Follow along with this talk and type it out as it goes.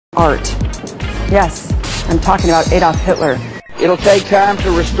Art. Yes, I'm talking about Adolf Hitler. It'll take time to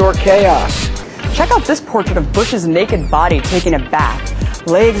restore chaos. Check out this portrait of Bush's naked body taking a bath.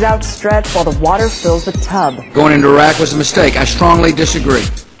 Legs outstretched while the water fills the tub. Going into Iraq was a mistake. I strongly disagree.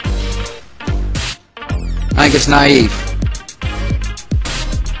 I think it's naive.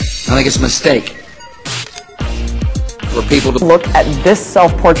 I think it's a mistake for people to Look at this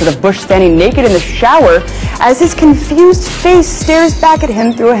self-portrait of Bush standing naked in the shower as his confused face stares back at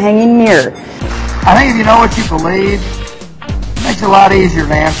him through a hanging mirror. I think if you know what you believe, it makes it a lot easier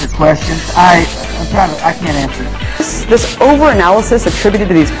to answer questions. I can't answer it. This over-analysis attributed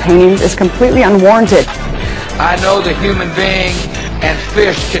to these paintings is completely unwarranted. I know the human being and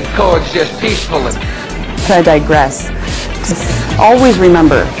fish can coexist peacefully. But I digress. Just always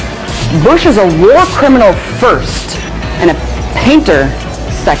remember, Bush is a war criminal first and a painter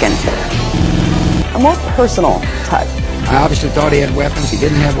second. A more personal touch. I obviously thought he had weapons. He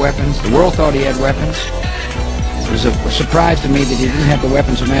didn't have weapons. The world thought he had weapons. It was a surprise to me that he didn't have the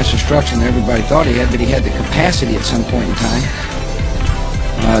weapons of mass destruction that everybody thought he had, but he had the capacity at some point in time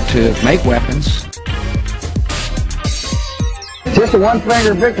to make weapons. Just a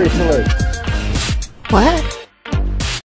one-finger victory salute. What?